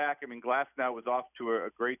start at the back, I mean, Glasnow was off to a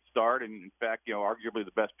great start, and in fact, arguably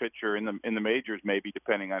the best pitcher in the majors, maybe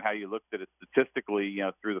depending on how you looked at it statistically,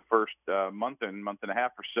 through the first month and a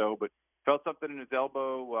half or so. But felt something in his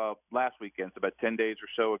elbow last weekend, so about 10 days or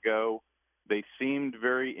so ago. They seemed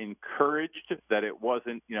very encouraged that it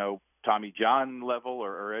wasn't, Tommy John level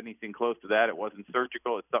or anything close to that. It wasn't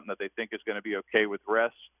surgical. It's something that they think is going to be okay with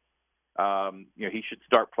rest. He should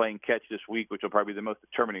start playing catch this week, which will probably be the most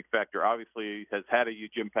determining factor. Obviously, has had a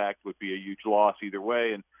huge impact, would be a huge loss either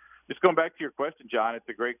way. And just going back to your question, John, it's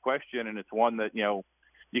a great question, and it's one that,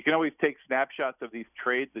 you can always take snapshots of these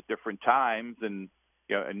trades at different times. And,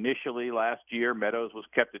 initially last year, Meadows was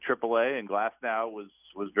kept at AAA, and Glasnow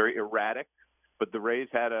was very erratic. But the Rays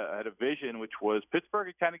had a vision, which was Pittsburgh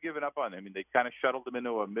had kind of given up on him. I mean, they kind of shuttled him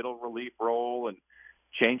into a middle relief role and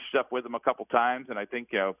changed stuff with him a couple times. And I think,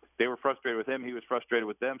 they were frustrated with him. He was frustrated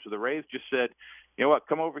with them. So the Rays just said, you know what,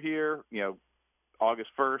 come over here, August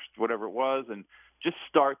 1st, whatever it was, and just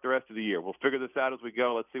start the rest of the year. We'll figure this out as we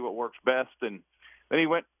go. Let's see what works best. And then he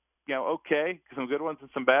went, okay, some good ones and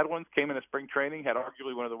some bad ones. Came into spring training, had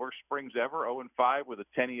arguably one of the worst springs ever, 0-5 with a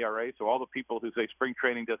 10 ERA. So all the people who say spring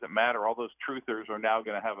training doesn't matter, all those truthers are now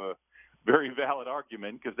going to have a very valid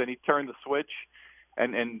argument, because then he turned the switch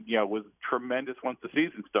and was tremendous once the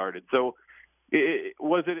season started. So, Is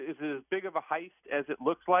it as big of a heist as it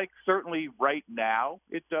looks like? Certainly right now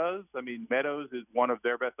it does. I mean, Meadows is one of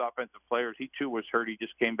their best offensive players. He, too, was hurt. He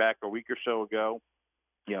just came back a week or so ago.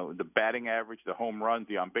 You know, the batting average, the home runs,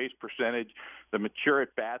 the on-base percentage, the mature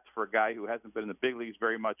at-bats for a guy who hasn't been in the big leagues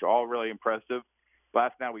very much, all really impressive.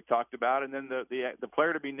 Last night we talked about, and then the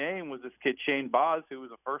player to be named was this kid Shane Baz, who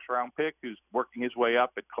was a first-round pick, who's working his way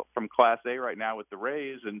up from Class A right now with the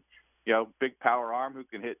Rays, and big power arm who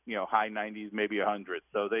can hit high 90s, maybe 100.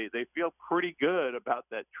 So they feel pretty good about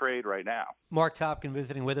that trade right now. Mark Topkin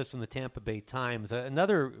visiting with us from the Tampa Bay Times.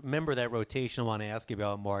 Another member of that rotation I want to ask you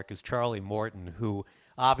about, Mark, is Charlie Morton, who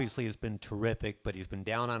obviously has been terrific, but he's been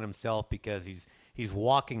down on himself because he's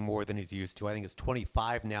walking more than he's used to. I think it's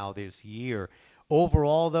 25 now this year.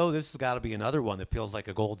 Overall, though, this has got to be another one that feels like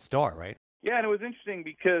a gold star, right? Yeah, and it was interesting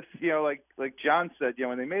because, like John said,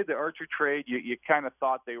 when they made the Archer trade, you kind of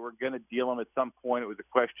thought they were going to deal him at some point. It was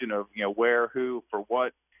a question of, where, who, for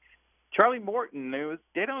what. Charlie Morton,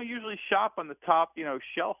 they don't usually shop on the top,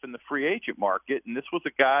 shelf in the free agent market, and this was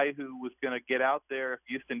a guy who was going to get out there if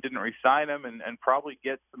Houston didn't re-sign him and probably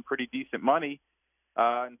get some pretty decent money.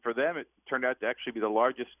 And for them, it turned out to actually be the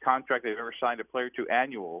largest contract they've ever signed a player to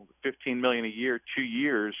annual, $15 million a year, 2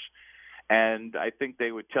 years. And I think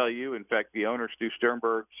they would tell you, in fact, the owner, Stu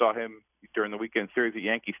Sternberg, saw him during the weekend series at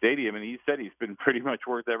Yankee Stadium, and he said he's been pretty much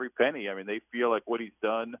worth every penny. I mean, they feel like what he's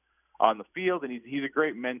done on the field, and he's a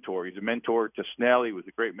great mentor. He's a mentor to Snell. He was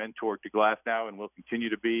a great mentor to Glasnow and will continue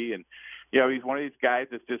to be. And, he's one of these guys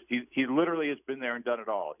that's just he literally has been there and done it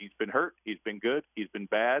all. He's been hurt. He's been good. He's been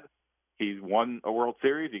bad. He's won a World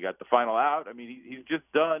Series. He got the final out. I mean, he's just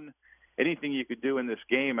done anything you could do in this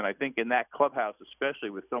game. And I think in that clubhouse,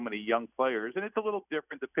 especially with so many young players, and it's a little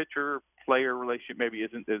different. The pitcher-player relationship maybe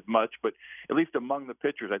isn't as much, but at least among the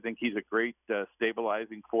pitchers, I think he's a great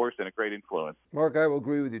stabilizing force and a great influence. Mark, I will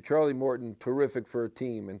agree with you. Charlie Morton, terrific for a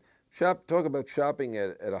team. And talk about shopping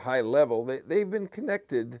at a high level. They've been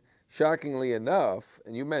connected, shockingly enough,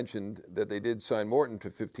 and you mentioned that they did sign Morton to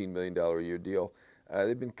a $15 million a year deal.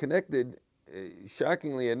 They've been connected,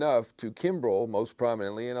 shockingly enough, to Kimbrel most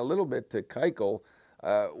prominently, and a little bit to Keuchel.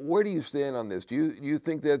 Where do you stand on this? Do you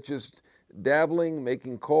think that's just dabbling,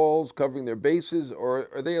 making calls, covering their bases, or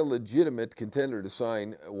are they a legitimate contender to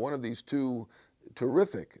sign one of these two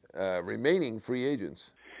terrific remaining free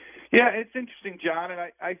agents? Yeah, it's interesting, John, and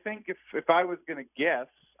I think if I was going to guess,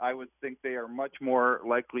 I would think they are much more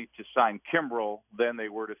likely to sign Kimbrel than they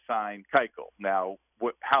were to sign Keuchel. Now,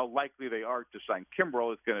 how likely they are to sign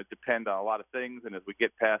Kimbrel is going to depend on a lot of things, and as we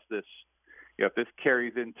get past this, if this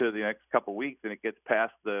carries into the next couple of weeks and it gets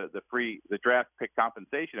past the draft pick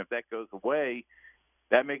compensation, if that goes away,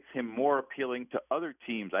 that makes him more appealing to other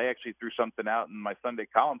teams. I actually threw something out in my Sunday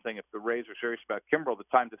column saying if the Rays are serious about Kimbrel, the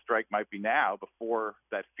time to strike might be now before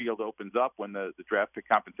that field opens up when the draft pick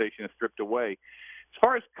compensation is stripped away. As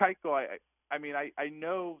far as Keuchel, I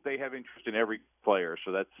know they have interest in every player,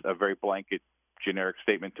 so that's a very blanket, generic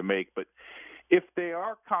statement to make. But if they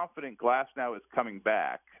are confident Glasnow is coming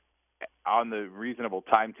back on the reasonable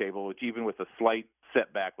timetable, which even with a slight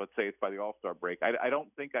setback, let's say it's by the All-Star break, I don't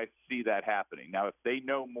think I see that happening. Now, if they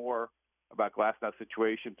know more about Glasnow's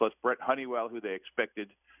situation, plus Brett Honeywell, who they expected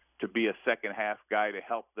to be a second-half guy to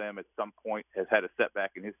help them at some point, has had a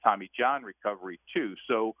setback in his Tommy John recovery too.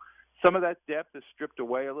 So some of that depth is stripped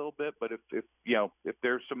away a little bit, but if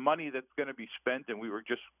there's some money that's going to be spent and we were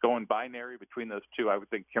just going binary between those two, I would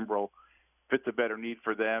think Kimbrel fits a better need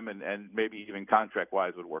for them, and maybe even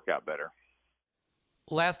contract-wise would work out better.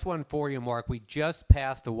 Last one for you, Mark. We just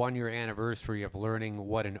passed the 1-year anniversary of learning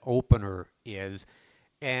what an opener is.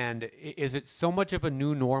 And is it so much of a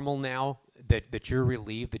new normal now that you're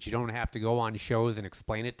relieved that you don't have to go on shows and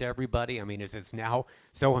explain it to everybody? I mean, is it now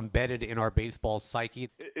so embedded in our baseball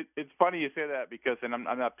psyche? It's funny you say that because, and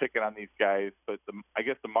I'm not picking on these guys, but I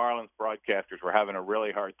guess the Marlins broadcasters were having a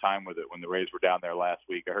really hard time with it when the Rays were down there last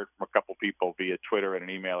week. I heard from a couple people via Twitter and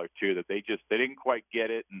an email or two that they didn't quite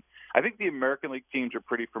get it. And I think the American League teams are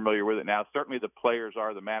pretty familiar with it now. Certainly the players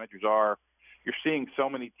are, the managers are. You're seeing so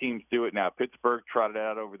many teams do it now. Pittsburgh trotted it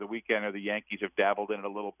out over the weekend, or the Yankees have dabbled in it a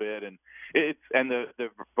little bit, and the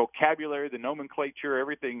vocabulary, the nomenclature,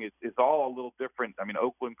 everything is all a little different. I mean,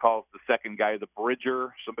 Oakland calls the second guy the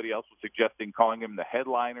bridger. Somebody else was suggesting calling him the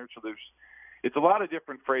headliner. So it's a lot of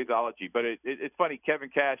different phraseology. But it's funny. Kevin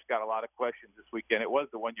Cash got a lot of questions this weekend. It was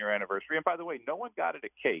the 1-year anniversary, and by the way, no one got it a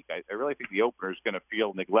cake. I really think the opener is going to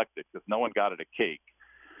feel neglected because no one got it a cake.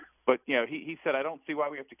 But, he said, I don't see why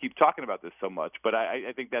we have to keep talking about this so much. But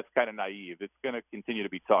I think that's kind of naive. It's going to continue to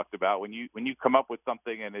be talked about. When you come up with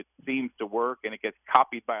something and it seems to work and it gets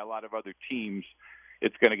copied by a lot of other teams,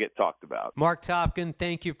 it's going to get talked about. Mark Topkin,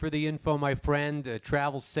 thank you for the info, my friend.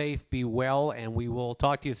 Travel safe, be well, and we will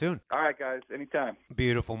talk to you soon. All right, guys, anytime.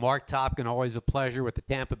 Beautiful. Mark Topkin, always a pleasure with the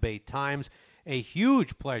Tampa Bay Times. A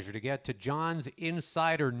huge pleasure to get to John's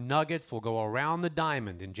Insider Nuggets. We'll go around the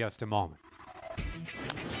diamond in just a moment.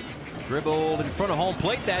 Dribbled in front of home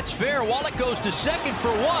plate. That's fair. Wallach goes to second for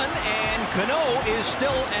one, and Cano is still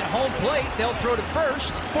at home plate. They'll throw to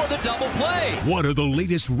first for the double play. What are the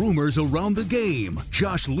latest rumors around the game?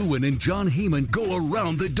 Josh Lewin and John Heyman go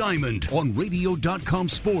around the diamond on Radio.com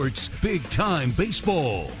Sports Big Time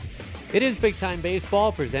Baseball. It is Big Time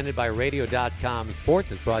Baseball, presented by Radio.com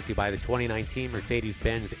Sports. It's brought to you by the 2019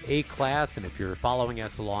 Mercedes-Benz A-Class. And if you're following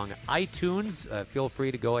us along iTunes, feel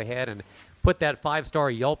free to go ahead and put that 5-star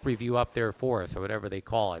Yelp review up there for us, or whatever they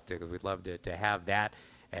call it, because we'd love to have that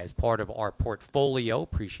as part of our portfolio.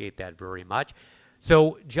 Appreciate that very much.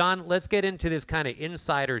 So, John, let's get into this kind of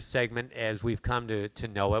insider segment as we've come to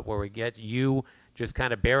know it, where we get you just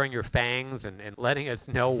kind of baring your fangs and letting us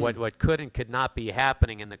know what could and could not be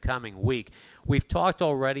happening in the coming week. We've talked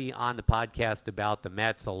already on the podcast about the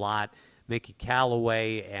Mets a lot. Mickey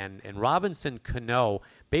Callaway and Robinson Cano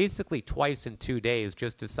basically twice in 2 days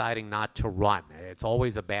just deciding not to run. It's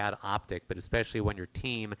always a bad optic, but especially when your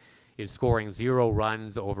team is scoring 0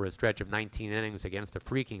 runs over a stretch of 19 innings against the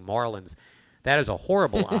freaking Marlins. That is a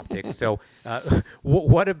horrible optic. So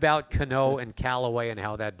what about Cano and Callaway and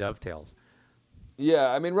how that dovetails? Yeah,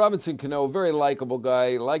 I mean, Robinson Cano, very likable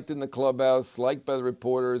guy, liked in the clubhouse, liked by the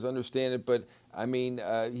reporters, understand it, but I mean,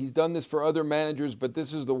 he's done this for other managers, but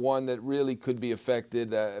this is the one that really could be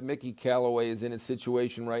affected. Mickey Callaway is in a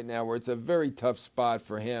situation right now where it's a very tough spot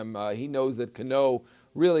for him. He knows that Cano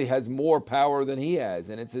really has more power than he has,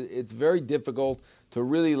 and it's very difficult to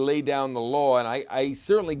really lay down the law. And I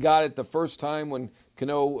certainly got it the first time when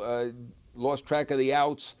Cano lost track of the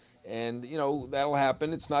outs, and, you know, that'll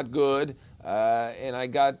happen. It's not good. And I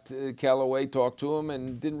got Callaway, talked to him,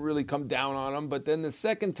 and didn't really come down on him. But then the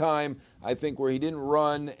second time, I think, where he didn't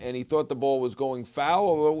run and he thought the ball was going foul,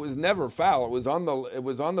 although it was never foul. It was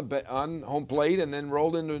on home plate and then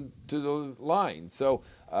rolled into the line. So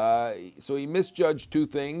he misjudged 2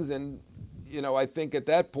 things, and, you know, I think at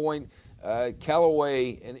that point,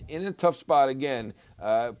 Callaway, in a tough spot again,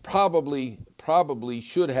 probably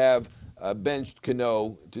should have benched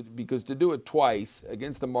Cano, because to do it twice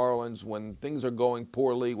against the Marlins when things are going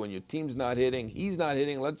poorly, when your team's not hitting, he's not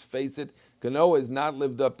hitting, let's face it, Cano has not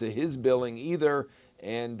lived up to his billing either.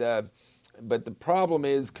 And but the problem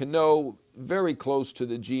is Cano very close to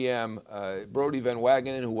the GM, Brody Van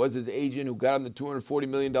Wagenen, who was his agent, who got him the $240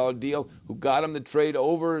 million deal, who got him the trade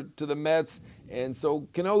over to the Mets. And so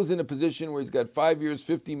Cano's in a position where he's got 5 years,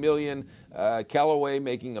 $50 million. Callaway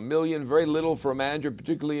making $1 million, very little for a manager,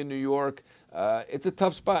 particularly in New York. It's a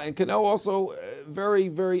tough spot. And Cano also very,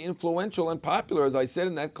 very influential and popular, as I said,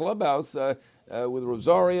 in that clubhouse with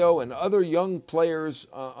Rosario and other young players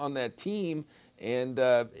on that team. And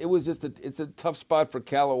it was just it's a tough spot for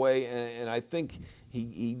Callaway, and I think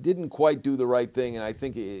he didn't quite do the right thing. And I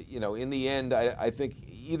think, you know, in the end, I think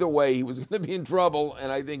either way he was going to be in trouble,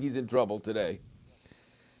 and I think he's in trouble today.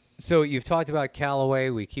 So you've talked about Callaway.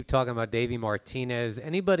 We keep talking about Davey Martinez.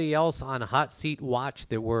 Anybody else on hot seat watch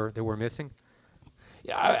that we're missing?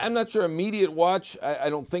 Yeah, I'm not sure immediate watch. I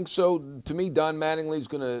don't think so. To me, Don Mattingly is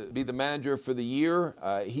going to be the manager for the year.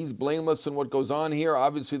 He's blameless in what goes on here.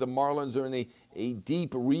 Obviously, the Marlins are in a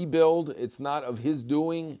deep rebuild. It's not of his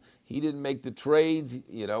doing. He didn't make the trades.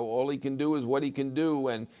 You know, all he can do is what he can do.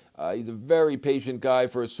 And he's a very patient guy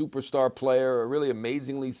for a superstar player, really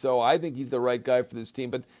amazingly so. I think he's the right guy for this team.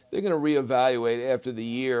 But they're going to reevaluate after the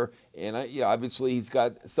year. And, obviously he's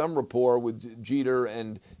got some rapport with Jeter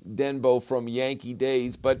and Denbo from Yankee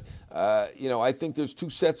days. But, I think there's 2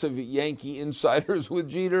 sets of Yankee insiders with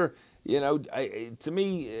Jeter. You know, to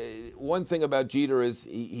me, one thing about Jeter is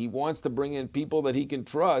he wants to bring in people that he can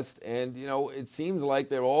trust. And, you know, it seems like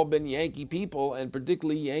they've all been Yankee people, and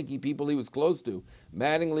particularly Yankee people he was close to.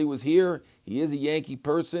 Mattingly was here. He is a Yankee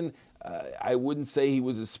person. I wouldn't say he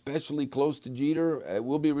was especially close to Jeter. It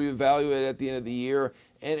will be reevaluated at the end of the year.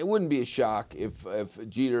 And it wouldn't be a shock if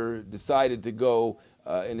Jeter decided to go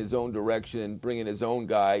in his own direction and bring in his own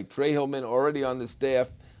guy. Trey Hillman, already on the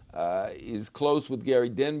staff, is close with Gary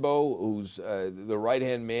Denbo, who's the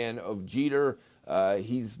right-hand man of Jeter.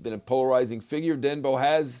 He's been a polarizing figure. Denbo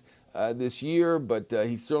has this year, but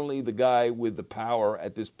he's certainly the guy with the power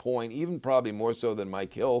at this point, even probably more so than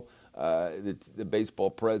Mike Hill, the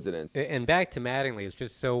baseball president. And back to Mattingly, it's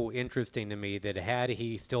just so interesting to me that had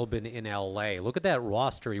he still been in L.A., look at that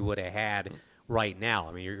roster he would have had right now.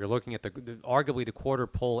 I mean, you're looking at arguably the quarter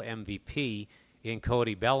pole MVP in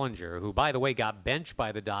Cody Bellinger, who, by the way, got benched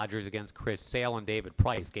by the Dodgers against Chris Sale and David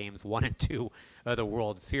Price, games 1 and 2 of the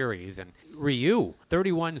World Series. And Ryu,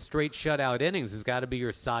 31 straight shutout innings, has got to be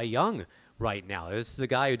your Cy Young right now. This is a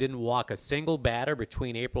guy who didn't walk a single batter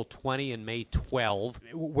between April 20 and May 12.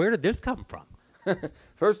 Where did this come from?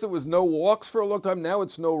 First, it was no walks for a long time. Now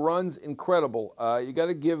it's no runs. Incredible. You got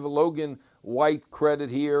to give Logan White credit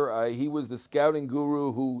here. He was the scouting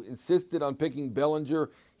guru who insisted on picking Bellinger.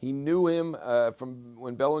 He knew him from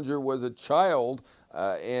when Bellinger was a child.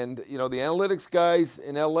 And, you know, the analytics guys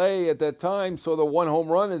in L.A. at that time saw the 1 home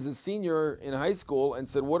run as a senior in high school and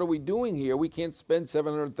said, what are we doing here? We can't spend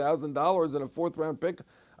 $700,000 in a 4th-round pick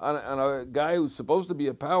on a guy who's supposed to be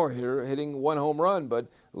a power hitter hitting 1 home run. But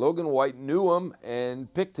Logan White knew him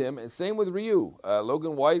and picked him. And same with Ryu.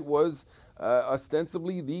 Logan White was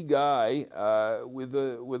ostensibly the guy with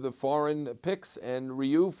the foreign picks, and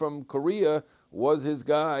Ryu from Korea was his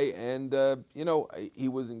guy. And, you know, he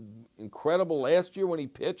was incredible last year when he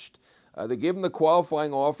pitched. They gave him the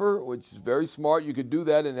qualifying offer, which is very smart. You could do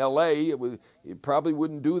that in L.A. You probably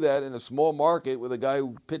wouldn't do that in a small market with a guy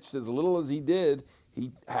who pitched as little as he did.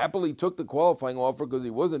 He happily took the qualifying offer because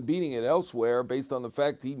he wasn't beating it elsewhere based on the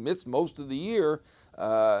fact he missed most of the year.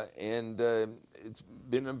 And it's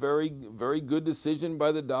been a very, very good decision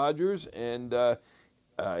by the Dodgers, and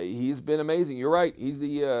he's been amazing. You're right. He's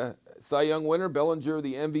the Cy Young winner. Bellinger,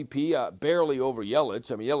 the MVP, barely over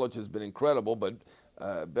Yelich. I mean, Yelich has been incredible, but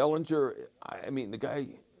Bellinger, I mean, the guy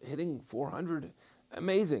hitting 400,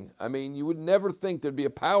 amazing. I mean, you would never think there'd be a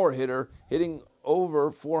power hitter hitting over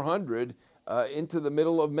 400 into the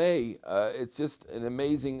middle of May. It's just an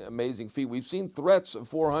amazing, amazing feat. We've seen threats of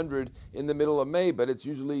 400 in the middle of May, but it's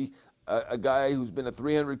usually a guy who's been a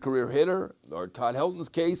 300 career hitter, or Todd Helton's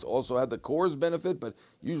case also had the Coors benefit, but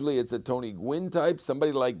usually it's a Tony Gwynn type,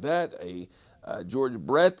 somebody like that, a George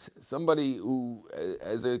Brett, somebody who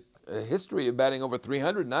has a history of batting over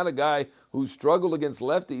 300, not a guy who struggled against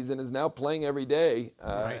lefties and is now playing every day.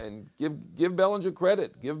 Right. And give Bellinger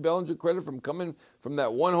credit. Give Bellinger credit from coming from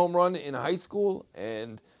that 1 home run in high school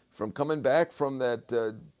and from coming back from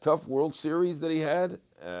that tough World Series that he had.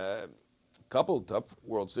 Couple tough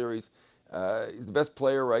World Series. He's the best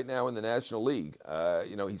player right now in the National League.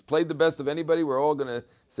 You know, he's played the best of anybody. We're all going to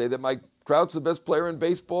say that Mike Trout's the best player in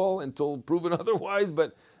baseball until proven otherwise,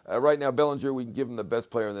 but right now, Bellinger, we can give him the best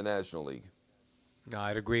player in the National League. No,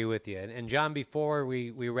 I'd agree with you. And John, before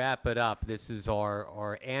we wrap it up, this is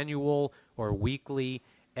our annual or weekly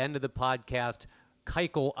end of the podcast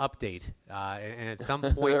Keuchel update. And at some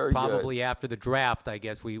point, probably good. After the draft, I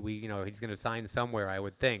guess we you know, he's going to sign somewhere, I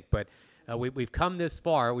would think. But we've come this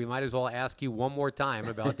far. We might as well ask you one more time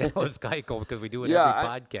about Dallas Keuchel because we do it every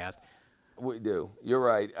podcast. We do. You're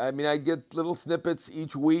right. I mean, I get little snippets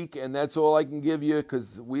each week, and that's all I can give you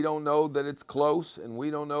because we don't know that it's close, and we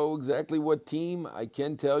don't know exactly what team. I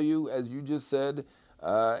can tell you, as you just said,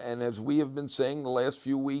 and as we have been saying the last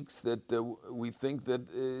few weeks, that we think that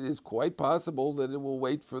it is quite possible that it will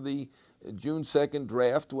wait for the June 2nd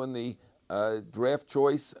draft when the draft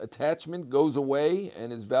choice attachment goes away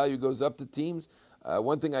and his value goes up to teams.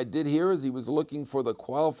 One thing I did hear is he was looking for the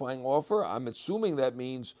qualifying offer. I'm assuming that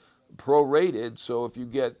means prorated, so if you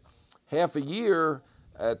get half a year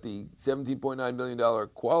at the $17.9 million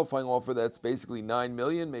qualifying offer, that's basically $9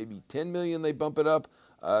 million, maybe $10 million they bump it up.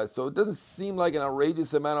 So it doesn't seem like an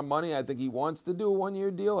outrageous amount of money. I think he wants to do a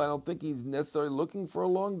one-year deal. I don't think he's necessarily looking for a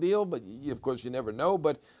long deal, but of course you never know.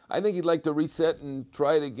 But I think he'd like to reset and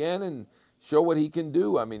try it again and show what he can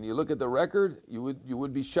do. I mean, you look at the record, you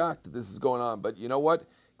would be shocked that this is going on. But you know what?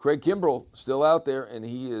 Craig Kimbrell still out there, and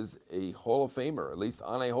he is a Hall of Famer, at least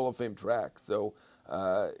on a Hall of Fame track. So,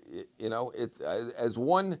 you know, it's as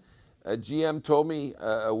one GM told me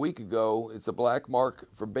a week ago, it's a black mark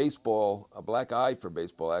for baseball, a black eye for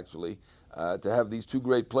baseball, actually, to have these two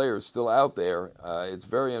great players still out there. It's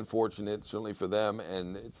very unfortunate, certainly for them,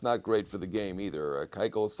 and it's not great for the game either.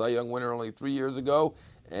 Keuchel, Cy Young winner only 3 years ago,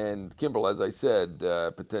 and Kimbrell, as I said,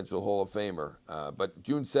 potential Hall of Famer. But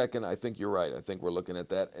June 2nd, I think you're right. I think we're looking at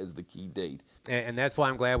that as the key date. And that's why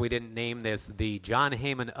I'm glad we didn't name this the John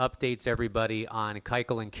Heyman Updates Everybody on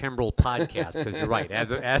Keuchel and Kimbrell podcast, because you're right.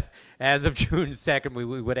 As of June 2nd, we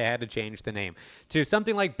would have had to change the name to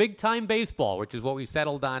something like Big Time Baseball, which is what we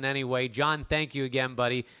settled on anyway. John, thank you again,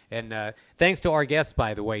 buddy. And thanks to our guests,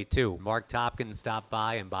 by the way, too. Mark Topkin stopped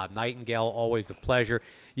by and Bob Nightingale, always a pleasure.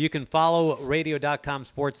 You can follow Radio.com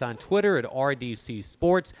Sports on Twitter at RDC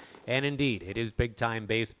Sports. And indeed, it is Big Time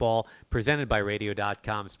Baseball presented by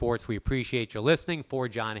Radio.com Sports. We appreciate you listening. For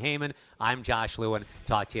John Heyman, I'm Josh Lewin.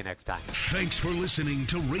 Talk to you next time. Thanks for listening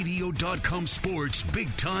to Radio.com Sports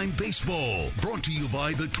Big Time Baseball. Brought to you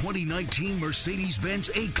by the 2019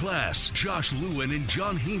 Mercedes-Benz A-Class. Josh Lewin and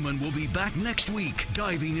John Heyman will be back next week,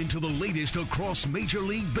 diving into the latest across Major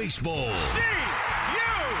League Baseball. See you later!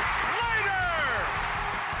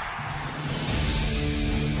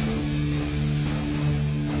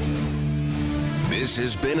 This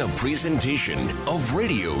has been a presentation of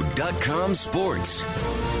Radio.com Sports.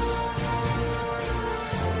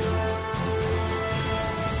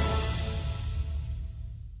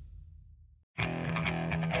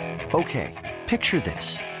 Okay, picture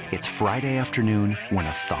this. It's Friday afternoon when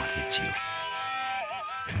a thought hits you.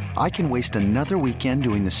 I can waste another weekend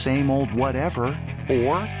doing the same old whatever,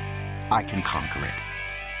 or I can conquer it.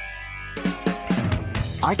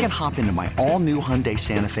 I can hop into my all-new Hyundai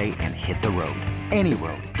Santa Fe and hit the road. Any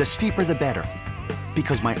road. The steeper, the better.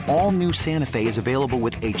 Because my all-new Santa Fe is available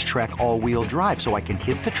with H-Track all-wheel drive, so I can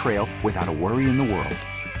hit the trail without a worry in the world.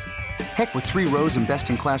 Heck, with 3 rows and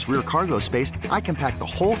best-in-class rear cargo space, I can pack the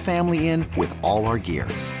whole family in with all our gear.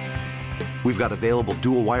 We've got available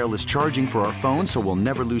dual wireless charging for our phones, so we'll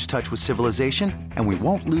never lose touch with civilization, and we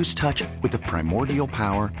won't lose touch with the primordial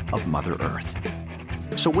power of Mother Earth.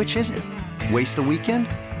 So which is it? Waste the weekend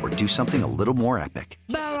or do something a little more epic?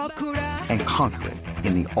 And conquer it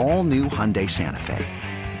in the all-new Hyundai Santa Fe.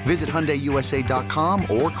 Visit HyundaiUSA.com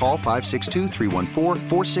or call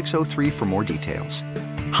 562-314-4603 for more details.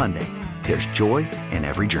 Hyundai, there's joy in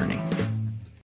every journey.